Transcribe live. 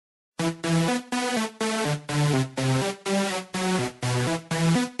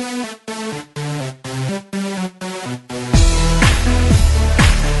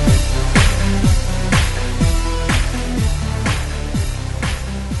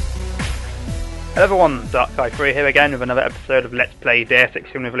Hello everyone, Dark Guy 3 here again with another episode of Let's Play Deus Ex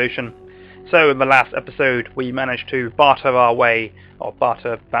Human Revolution. So in the last episode we managed to barter our way, or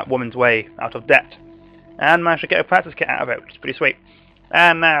barter that woman's way out of debt, and managed to get a practice kit out of it, which is pretty sweet.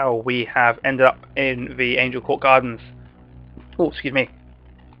 And now we have ended up in the Angel Court Gardens. Oh, excuse me.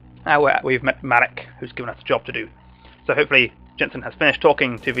 We've met Malik, who's given us a job to do. So hopefully Jensen has finished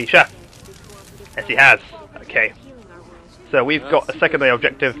talking to the chef. Yes, he has. Okay. So we've got a secondary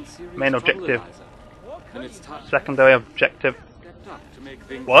objective, main objective, secondary objective.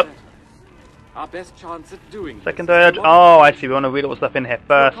 What? Secondary. Oh, I see. We want to read all the stuff in here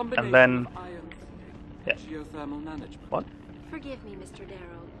first, and then. Yeah. What? Forgive me, Mr.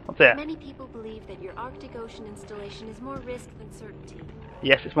 Darrow. What's there? Many people believe that your Arctic Ocean installation is more risk than certainty.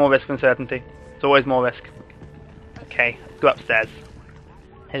 Yes, it's more risk than certainty. It's always more risk. Okay, let's go upstairs.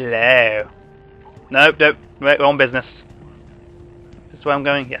 Hello. Nope, nope. Right, we're on business. Is this where I'm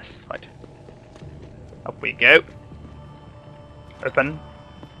going? Yes, right. Up we go. Open.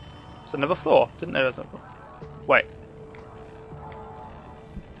 It's another floor. Didn't know there was another floor. Wait.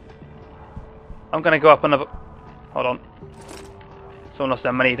 I'm gonna go up another. Hold on. Someone lost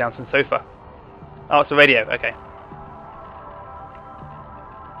their money down some sofa. Oh, it's a radio. Okay.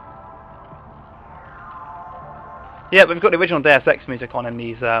 Yeah, but we've got the original Deus Ex music on in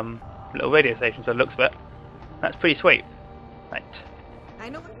these little radio stations, so it looks a bit. That's pretty sweet. Right. I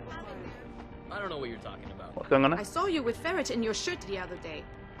don't know what you're talking about. What's going on there? I saw you with Ferret in your shirt the other day.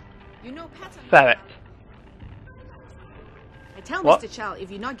 You know pattern. Ferret. I tell What? Mr. Chow if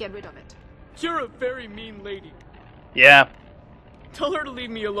you not get rid of it. You're a very mean lady. Yeah. Tell her to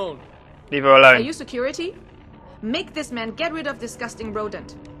leave me alone. Leave her Are alone. you security? Make this man get rid of disgusting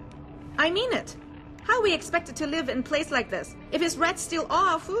rodent. I mean it. How are we expected to live in a place like this if his rats steal all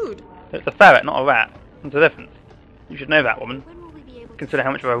our food? It's a ferret, not a rat. There's a difference. You should know that, woman. When will we be able to Consider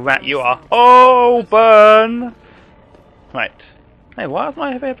how much of a rat you are. Oh, burn! Right. Hey, why wasn't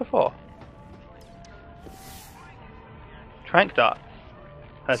I here before? Trank darts.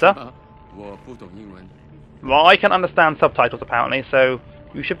 Hello, sir. Well, I can understand subtitles apparently, so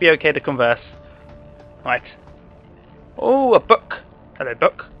you should be okay to converse. Right. Oh, a book. Hello,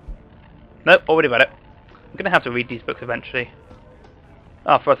 book. Nope, already read it. I'm going to have to read these books eventually.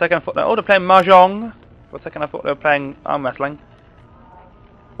 Oh, for a second I thought they were playing Mahjong. For a second I thought they were playing arm wrestling.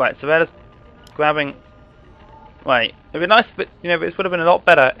 Right, so they're just grabbing. Right, it'd be nice, but you know, this would have been a lot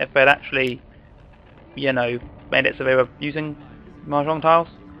better if they'd actually, you know, made it so they were using Mahjong tiles.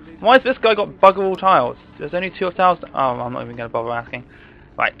 Why has this guy got bugger all tiles? There's only 2 tiles. Oh, I'm not even going to bother asking.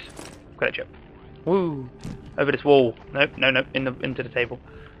 Right, credit chip. Woo! Over this wall. Nope, no, no, into the table.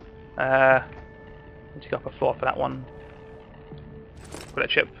 Need to go up a floor for that one. Credit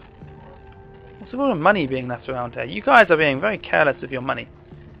chip. What's all the money being left around here? You guys are being very careless with your money.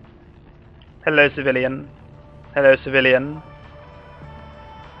 Hello, civilian. Hello, civilian.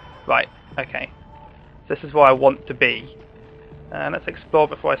 Right, okay. This is where I want to be. Let's explore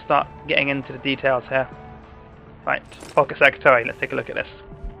before I start getting into the details here. Right, Pocket Secretary, let's take a look at this.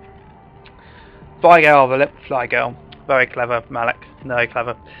 Fly girl, the lip fly girl. Very clever, Malik. Very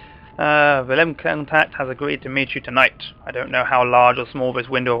clever. The limb contact has agreed to meet you tonight. I don't know how large or small this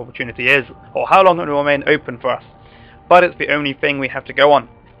window of opportunity is, or how long it will remain open for us. But it's the only thing we have to go on.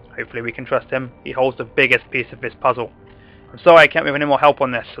 Hopefully we can trust him. He holds the biggest piece of this puzzle. I'm sorry I can't give any more help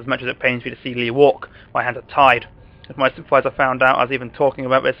on this, as much as it pains me to see Lee walk. My hands are tied. If my supervisor found out I was even talking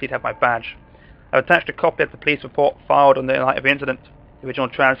about this, he'd have my badge. I've attached a copy of the police report filed on the night of the incident. The original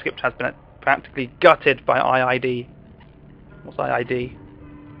transcript has been practically gutted by IID. What's IID?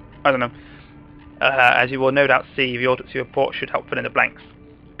 I don't know. As you will no doubt see, the autopsy report should help fill in the blanks.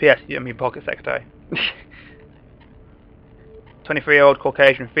 P.S. You don't mean Pocket Secretary. 23-year-old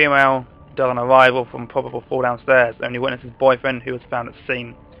Caucasian female, died on arrival from probable fall downstairs. Only witnesses boyfriend who was found at the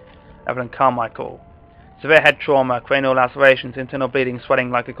scene. Evelyn Carmichael. Severe head trauma, cranial lacerations, internal bleeding,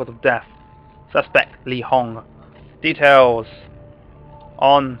 swelling likely cause of death. Suspect Li Hong. Details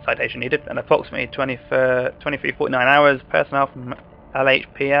on citation needed. And approximately 23:49 hours. Personnel from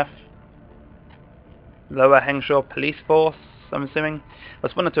LHPF, Lower Hengshire Police Force, I'm assuming,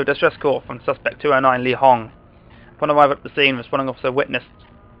 responded to a distress call from suspect 209 Li Hong. Upon arrival at the scene, responding officer witnessed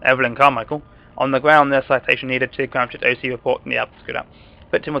Evelyn Carmichael. On the ground, their citation needed. 2 captured OC report. Yeah, screwed up.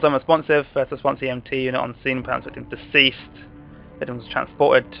 Victim was unresponsive. First response EMT unit on scene. Pronounced victim deceased. Victim was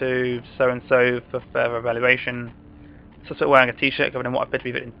transported to so-and-so for further evaluation. Suspect wearing a t-shirt covered in what appeared to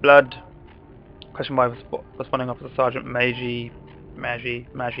be victim's blood. Question by responding officer Sergeant Magi.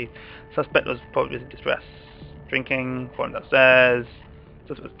 Suspect was probably in distress. Drinking, falling upstairs.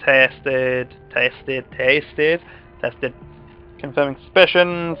 Suspect was tested. Confirming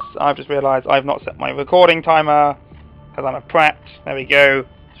suspicions. I've just realised I've not set my recording timer because I'm a prat. There we go.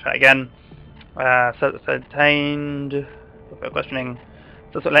 Let's try it again. Detained. Questioning.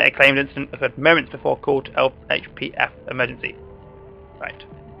 Suspect later claimed incident occurred moments before call to HPF emergency. Right.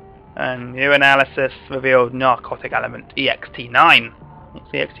 And new analysis revealed narcotic element EXT9.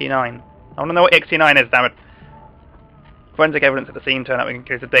 What's EXT9? I want to know what EXT9 is, damn it. Forensic evidence at the scene turned up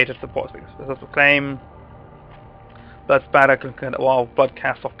includes the data to support the suspect claim. Blood spatter concluded that while blood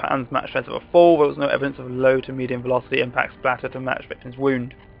cast off patterns matched those of a fall, there was no evidence of low to medium velocity impact splatter to match victim's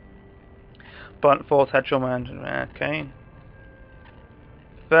wound. Blunt force head trauma and okay.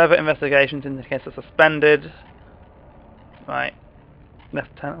 Further investigations in the case are suspended. Right.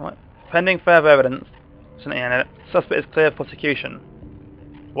 Lieutenant, what? Pending further evidence. Suspect is clear of prosecution.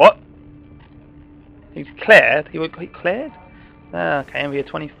 What? He's cleared? He cleared? Okay, MV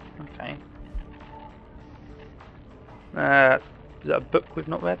 20. Okay. Is that a book we've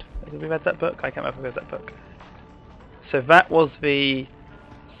not read? Have we read that book? I can't remember if we read that book. So that was the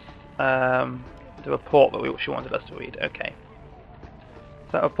report that she wanted us to read. Okay.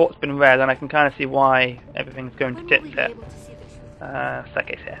 So that report's been read, and I can kind of see why everything's going to tits here.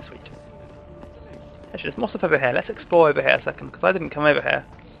 Staircase here, sweet. Actually, there's more stuff over here. Let's explore over here a second, because I didn't come over here.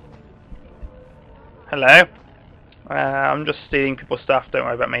 Hello? I'm just stealing people's stuff, don't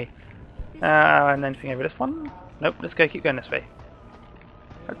worry about me. And anything over this one? Nope, let's go, keep going this way.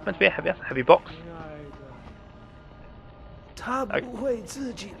 That's meant to be that's a heavy box. Oh,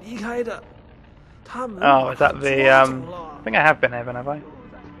 is that the, I think I have been here, haven't I?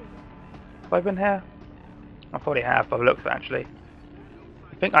 Have I been here? I probably have, by the looks of it, actually.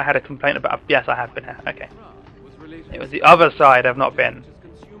 I think I had a complaint about, yes, I have been here, okay. It was the other side I've not been.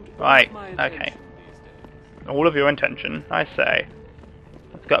 Right, okay. All of your intention, I say.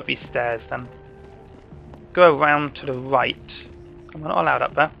 There's got to be stairs then. Go around to the right. I'm not allowed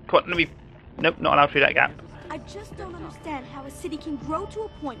up there. Come on, let me... Nope, not allowed through that gap. I just don't understand how a city can grow to a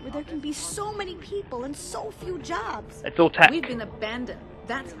point where there can be so many people and so few jobs. It's all tech. We've been abandoned.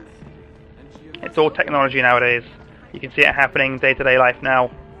 That's... It's all technology nowadays. You can see it happening day-to-day life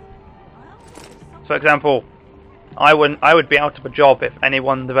now. For example, I would be out of a job if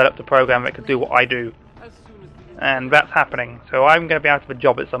anyone developed a program that could do what I do. And that's happening. So I'm going to be out of a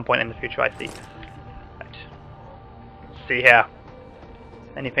job at some point in the future, I see. Right. Let's see here.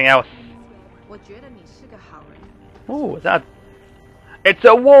 Anything else? Oh, is that... It's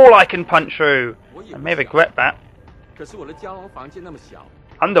a wall I can punch through! I may regret that.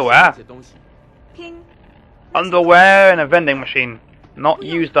 Underwear? Underwear in a vending machine. Not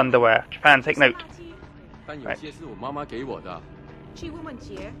used underwear. Japan, take note. Right.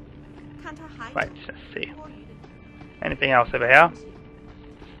 Right, let's see. Anything else over here?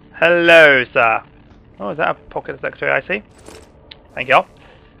 Hello, sir. Oh, is that a pocket secretary I see? Thank you.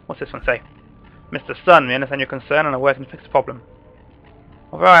 What's this one say? Mr. Sun, we understand your concern and are working to fix the problem.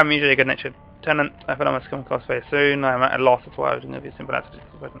 Although I am usually a good-natured tenant, I feel I must come across very soon. I am at a loss, that's why I was going to be a simple answer to this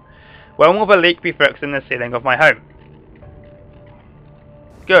question. When will the leak be fixed in the ceiling of my home?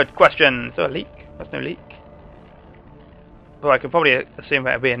 Good question. Is there a leak? There's no leak. Well, I could probably assume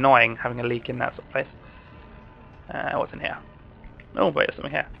that it would be annoying having a leak in that sort of place. What's in here? Oh, wait, there's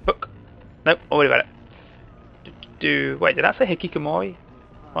something here. Book. Nope, already read it. Wait, did that say Hikikomori?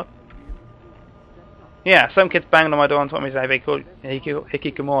 What? Yeah, some kids banged on my door and told me they called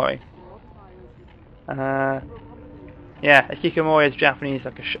Hikikomori. Yeah, Hikikomori is Japanese,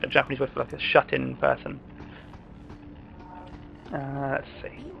 like a Japanese word for like a shut-in person. Let's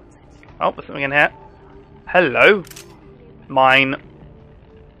see. Oh, there's something in here. Hello. Mine.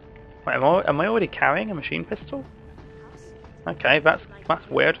 Wait, am I already carrying a machine pistol? Okay, that's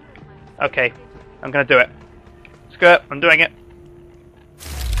weird. Okay, I'm gonna do it. Screw it, I'm doing it.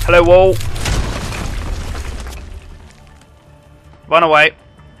 Hello, wall. Run away.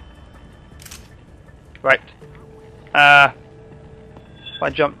 Right. If I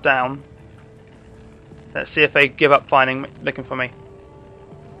jump down, let's see if they give up looking for me.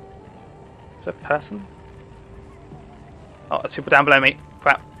 Is there a person? Oh, there's people down below me.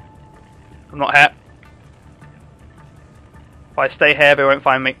 Crap. I'm not here. If I stay here, they won't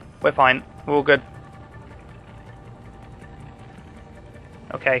find me. We're fine. We're all good.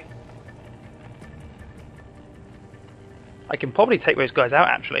 Okay. I can probably take those guys out,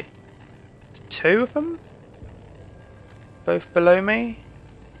 actually. 2 of them? Both below me?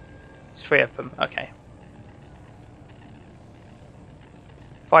 3 of them, okay.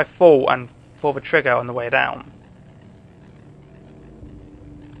 If I fall and pull the trigger on the way down.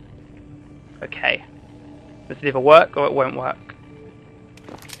 Okay. This will either work or it won't work.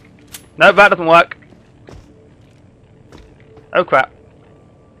 No, that doesn't work. Oh crap.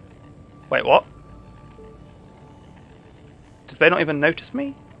 Wait, what? Did they not even notice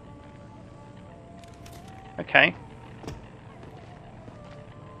me? Okay.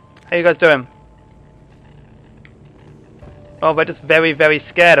 How you guys doing? Oh, they're just very, very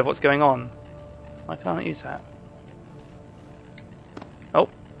scared of what's going on. Why can't I use that? Oh.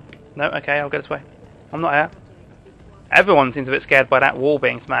 No, okay, I'll go this way. I'm not here. Everyone seems a bit scared by that wall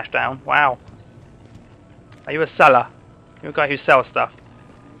being smashed down. Wow. Are you a seller? You're a guy who sells stuff.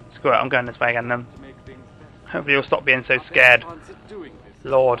 Screw it, I'm going this way again then. Hopefully you'll stop being so scared.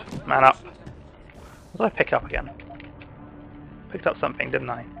 Lord, man up. What did I pick up again? Picked up something, didn't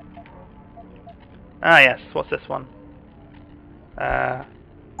I? Ah yes, what's this one?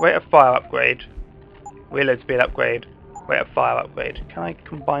 Rate of fire upgrade. Reload speed upgrade. Rate of fire upgrade. Can I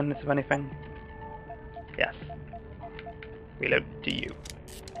combine this with anything? Yes. Reload to you.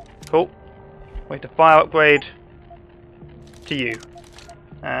 Cool. Rate of fire upgrade to you.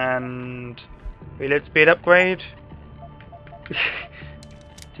 And reload speed upgrade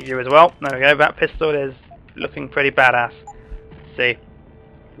to you as well. There we go, that pistol is looking pretty badass. Let's see.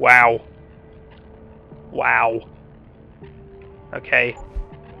 Wow. Wow. Okay.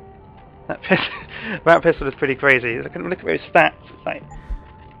 That pistol is pretty crazy. Look at those stats. It's like,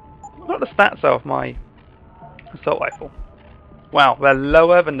 what are the stats of my assault rifle? Wow, they're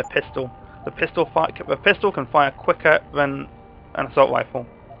lower than the pistol. The pistol can fire quicker than an assault rifle.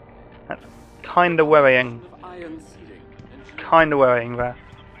 That's kind of worrying. Kind of worrying there.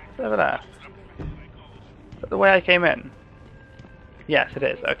 What's over there? Is that the way I came in? Yes, it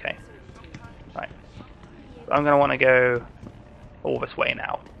is. Okay. Right. So I'm going to want to go all this way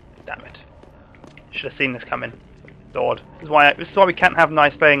now. Damn it. Should have seen this coming. Lord. This is why we can't have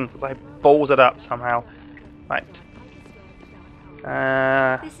nice things. I balls it up somehow. Right.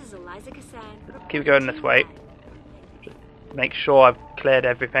 Keep going this way. Just make sure I've cleared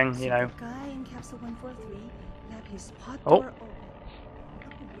everything, you know. Guy in capsule 143 left his pod Oh. door open.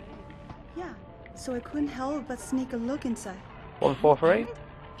 Yeah, so I couldn't help but sneak a look inside. 143?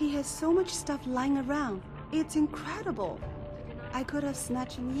 He has so much stuff lying around. It's incredible. I could have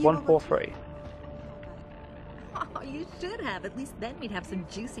snatched him. 143. Oh, you should have. At least then we'd have some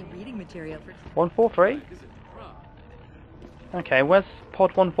juicy reading material for... 143? Okay, where's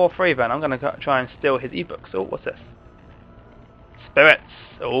pod 143 then? I'm going to try and steal his ebooks. Oh, what's this? Spirits.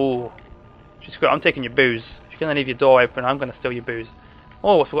 Oh. She's good. I'm taking your booze. If you're going to leave your door open, I'm going to steal your booze.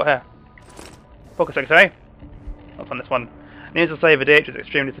 Oh, what's we got here? Focus secretary. Not on this one. News to say the ditch is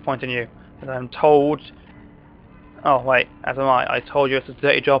extremely disappointing you. As I'm told... Oh, wait. As am I. I told you it's a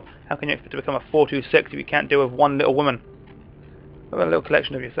dirty job. How can you expect to become a 426 if you can't deal with one little woman? Look at a little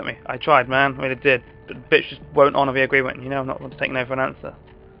collection of you sent me. I tried, man. I really did. But the bitch just won't honour the agreement. You know I'm not going to take no for an answer.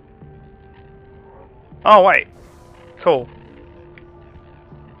 Oh, wait. Cool.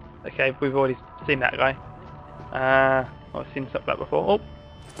 Okay, we've already seen that guy. I've seen stuff like that before. Oh.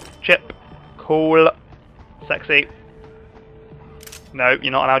 Chip. Cool. Sexy. No,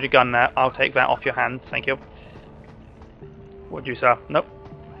 you're not allowed your gun there. I'll take that off your hands. Thank you. Would you, sir? Nope.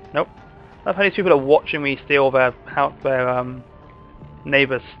 Nope. I've had these people are watching me steal their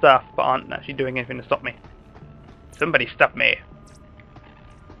neighbour's stuff, but aren't actually doing anything to stop me. Somebody stop me.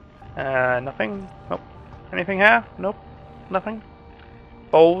 Nothing? Nope. Anything here? Nope. Nothing.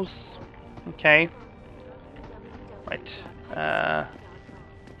 Bowls. Okay. Right.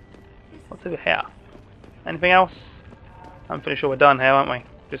 What's over here? Anything else? I'm pretty sure we're done here, aren't we?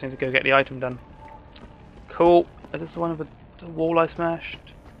 Just need to go get the item done. Cool. Is this the one with the wall I smashed?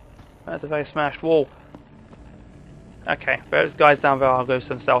 That's a very smashed wall. Okay, those guys down there. I'll go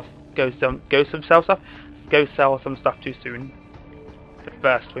sell some stuff too soon. But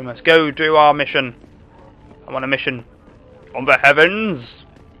first, we must go do our mission. I'm on a mission on the heavens.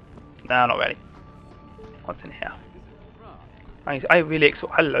 No, not really. What's in here? I really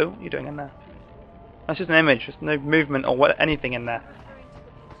hello. What are you doing in there? That's just an image. There's no movement or anything in there.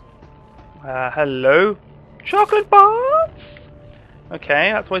 Hello. Chocolate bars.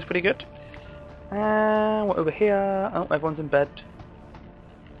 Okay, that's always pretty good. What over here? Oh, everyone's in bed.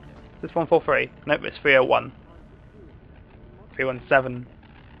 Is this 143? Nope, it's 301. 317.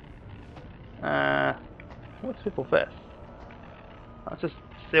 What's with all this? That's just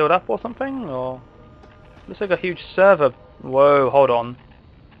sealed up or something? Or looks like a huge server. Whoa, hold on.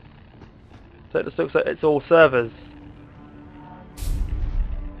 So it just looks like it's all servers.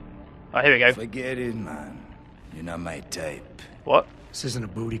 Oh, here we go. Forget it, man. You're not my type. What? This isn't a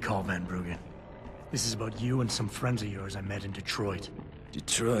booty call, Van Bruggen. This is about you and some friends of yours I met in Detroit.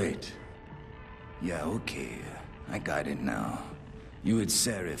 Detroit? Yeah, okay. I got it now. You with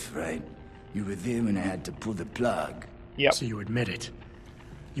Seraph, right? You were there when I had to pull the plug. Yep. So you admit it.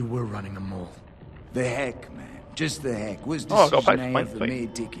 You were running a mole. The heck, man. Just the heck. Was Oh, I got decision back I to ever point.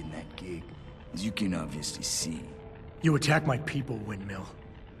 made taking that gig. As you can obviously see. You attack my people, Windmill.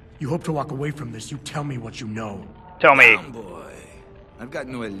 You hope to walk away from this. You tell me what you know. Tell me. Down, boy. I've got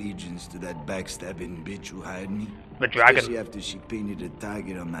no allegiance to that backstabbing bitch who hired me. The dragon. Especially after she painted a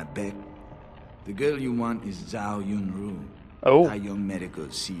target on my back. The girl you want is Zhao Yunru. Oh. Taiyong Medical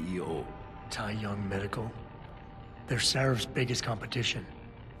CEO. Tai Young Medical. They're Sarif's biggest competition.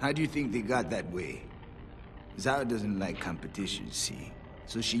 How do you think they got that way? Zhao doesn't like competition, see?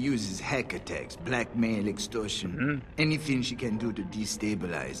 So she uses hack attacks, blackmail, extortion, anything she can do to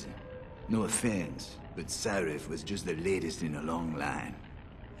destabilize him. No offense, but Sarif was just the latest in a long line.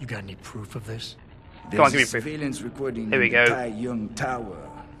 You got any proof of this? Come on, There's give me a proof. surveillance recording Here we in the go. Tai Young Tower.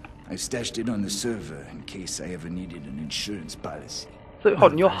 I stashed it on the server in case I ever needed an insurance policy. So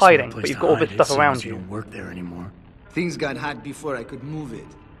hold on, you're Not a smart hiding, place but you've to got all this hide, stuff seeing around as you. don't work there anymore. Things got hot before I could move it.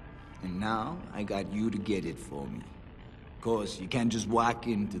 And now, I got you to get it for me. Of course, you can't just walk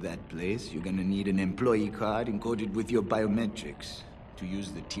into that place. You're gonna need an employee card encoded with your biometrics to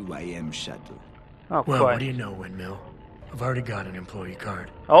use the TYM shuttle. Oh, Well, quite. what do you know, Windmill? I've already got an employee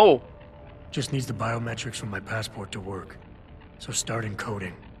card. Oh, Just needs the biometrics from my passport to work. So start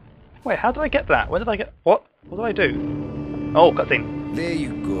encoding. wait, how did I get that? Where did I get... What? What did I do? Oh, cutscene. There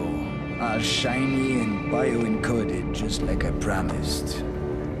you go. All shiny and bio-encoded, just like I promised.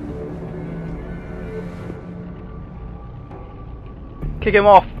 Kick him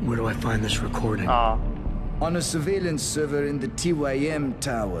off. Where do I find this recording? Ah, On a surveillance server in the TYM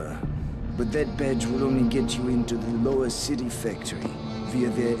tower. But that badge will only get you into the lower city factory via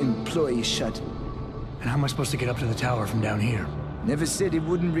their employee shuttle. And how am I supposed to get up to the tower from down here? Never said it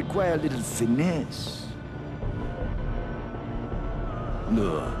wouldn't require a little finesse.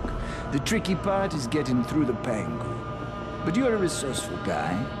 Look, the tricky part is getting through the Pangu. But you're a resourceful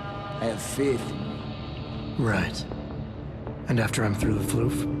guy. I have faith in you. Right. And after I'm through the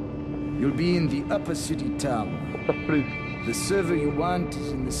floof? You'll be in the upper city tower. the floof. The server you want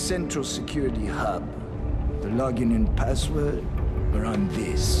is in the central security hub. The login and password are on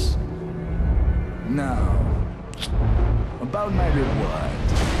this. Now, about my reward.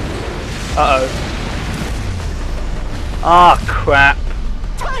 Uh-oh. Ah, crap.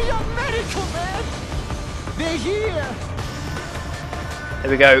 Taiyong Medical, man! They're here! Here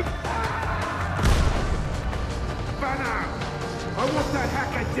we go. I want that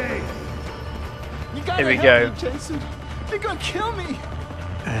hacker dead. You gotta Here we help go. me, Jason. They're gonna kill me!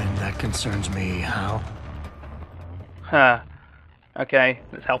 And that concerns me, how? Huh. Okay,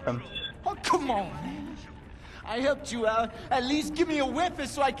 let's help him. Oh, come on, man. I helped you out. At least give me a weapon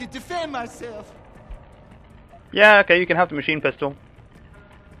so I can defend myself. Yeah, okay, you can have the machine pistol.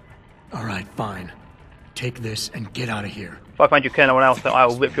 Alright, fine. Take this and get out of here. If I find you kill anyone else, then I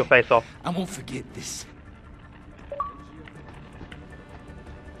will rip your face off. I won't forget this.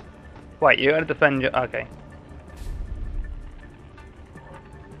 Wait, you're gonna defend your... Okay.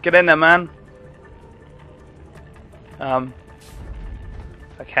 Get in there, man.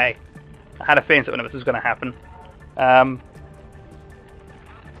 Okay. I had a feeling something of this was gonna happen.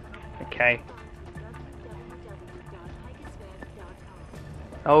 Okay.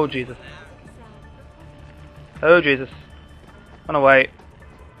 Oh, Jesus. Oh, Jesus. Run away.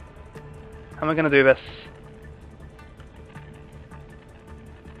 How am I gonna do this?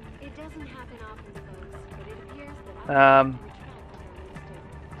 It doesn't happen often, folks, but it appears that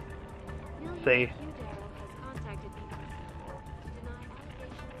Let's see.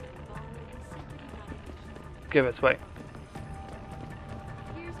 Give it, wait.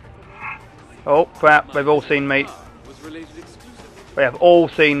 Oh, crap, they've all seen me. They have all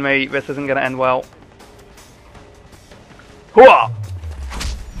seen me. This isn't going to end well. Hooah!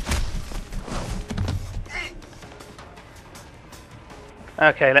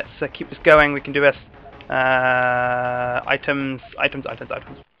 Okay, let's keep this going. We can do this. Items.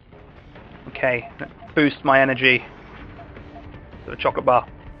 Okay, let's boost my energy. So a chocolate bar.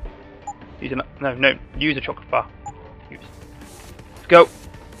 Use use a chocolate bar. Use. Let's go.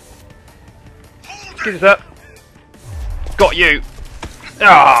 Excuse us up. Got you.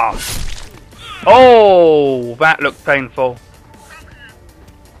 Ah. Oh, that looked painful.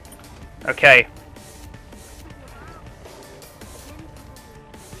 Okay.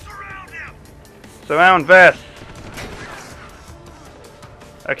 Surround this.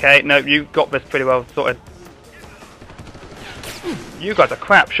 Okay, no, you got this pretty well sorted. You guys are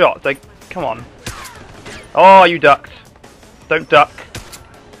crap shots. Like, come on. Oh, you ducked. Don't duck.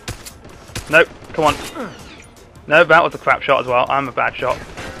 Nope. Come on. No, that was a crap shot as well. I'm a bad shot.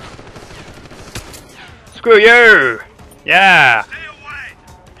 Screw you! Yeah! Stay away!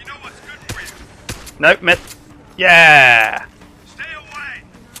 You know what's good for you. Nope, miss. Yeah! Stay away!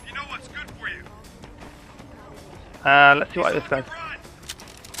 You know what's good for you. Let's see what this guy's...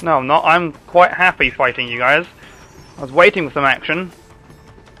 No, I'm not. I'm quite happy fighting you guys. I was waiting for some action.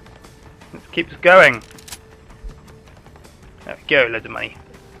 Let's keep this going. There we go, loads of money.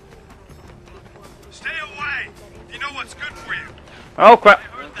 Stay away! You know what's good for you. Oh crap! I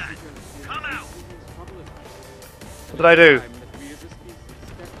heard that. Come out. What did I do?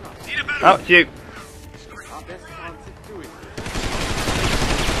 Need a better Oh, it's you.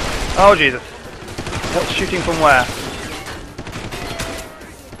 Oh Jesus. What's shooting from where?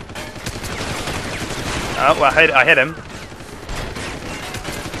 Oh, well, I hit him.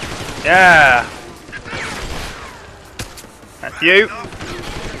 Yeah! That's you!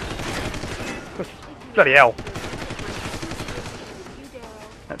 Bloody hell.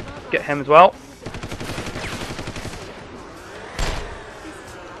 Let's get him as well.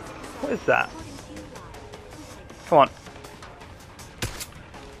 What is that? Come on.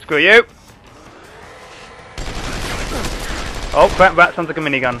 Screw you! Oh crap, that sounds like a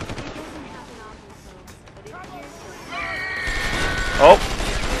minigun. Oh!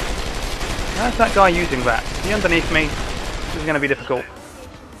 How's that guy using that? Is he underneath me? This is going to be difficult.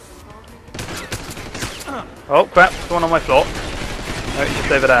 Oh crap, there's one on my floor. No, he's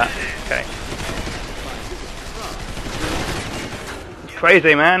just over there. Okay. It's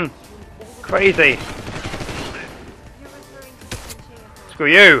crazy, man! Crazy! Screw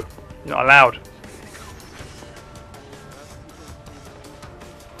you! You're not allowed.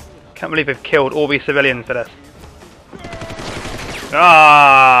 Can't believe they've killed all these civilians for this.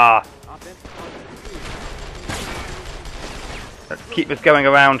 Ah! Let's keep this going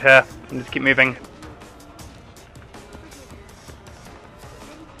around here and just keep moving.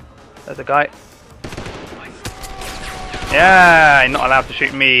 There's a guy. Yeah, you're not allowed to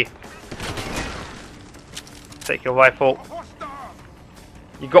shoot me. Take your rifle.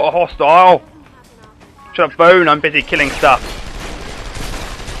 You got a hostile. Shut up, Bone. I'm busy killing stuff.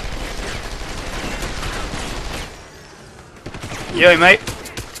 Yo, mate.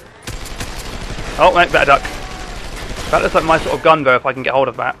 Oh, mate, better duck. That looks like my sort of gun, though, if I can get hold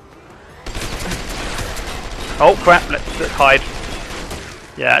of that. Oh, crap. Let's hide.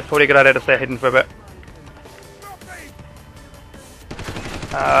 Yeah, it's probably a good idea to stay hidden for a bit.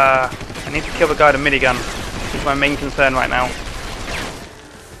 I need to kill the guy with a minigun. It's my main concern right now.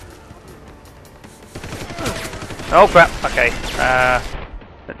 Oh, crap. Okay.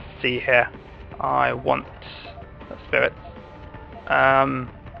 Let's see here. I want a spirit.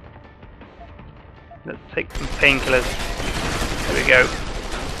 Let's take some painkillers. There we go.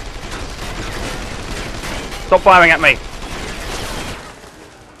 Stop firing at me.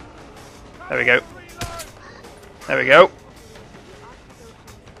 There we go. There we go.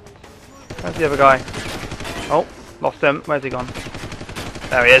 Where's the other guy? Oh, lost him. Where's he gone?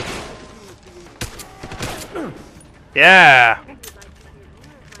 There he is. Yeah!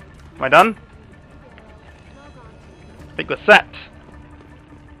 Am I done? I think we're set.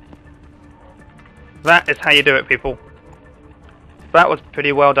 That is how you do it, people. That was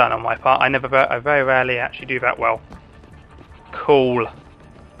pretty well done on my part. I very rarely actually do that well. Cool.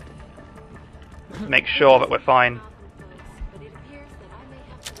 Make sure that we're fine.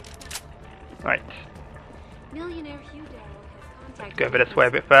 Right. Let's go over this way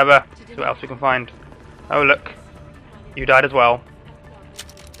a bit further. See what else we can find. Oh look. You died as well.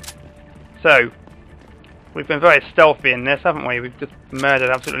 So, we've been very stealthy in this, haven't we? We've just murdered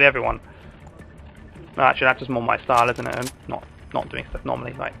absolutely everyone. Well, actually, that's just more my style, isn't it? I'm not doing stuff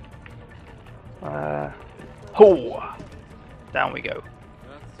normally, right? Oh! Down we go.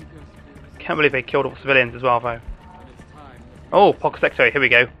 Can't believe they killed all the civilians as well, though. Oh, pocket secretary, here we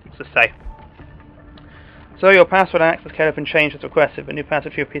go. What's this say? So your password and access code have been changed as requested, but new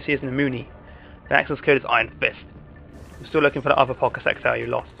password for your PC is Namuni. The access code is Iron Fist. I'm still looking for the other pocket secretary you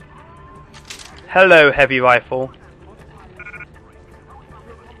lost. Hello, heavy rifle.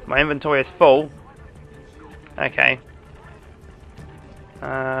 My inventory is full. Okay.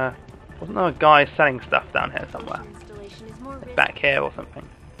 Wasn't there a guy selling stuff down here somewhere? Back here or something.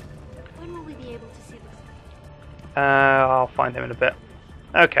 When will we be able to see this? I'll find him in a bit.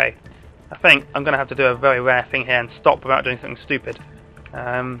 Okay. I think I'm going to have to do a very rare thing here and stop without doing something stupid.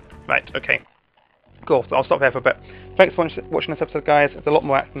 Right, okay. Cool, so I'll stop here for a bit. Thanks for watching this episode, guys. It's a lot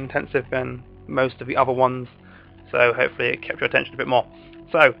more action intensive than most of the other ones, so hopefully it kept your attention a bit more.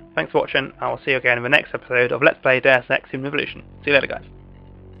 So, thanks for watching. I will see you again in the next episode of Let's Play Deus Ex Human Revolution. See you later, guys.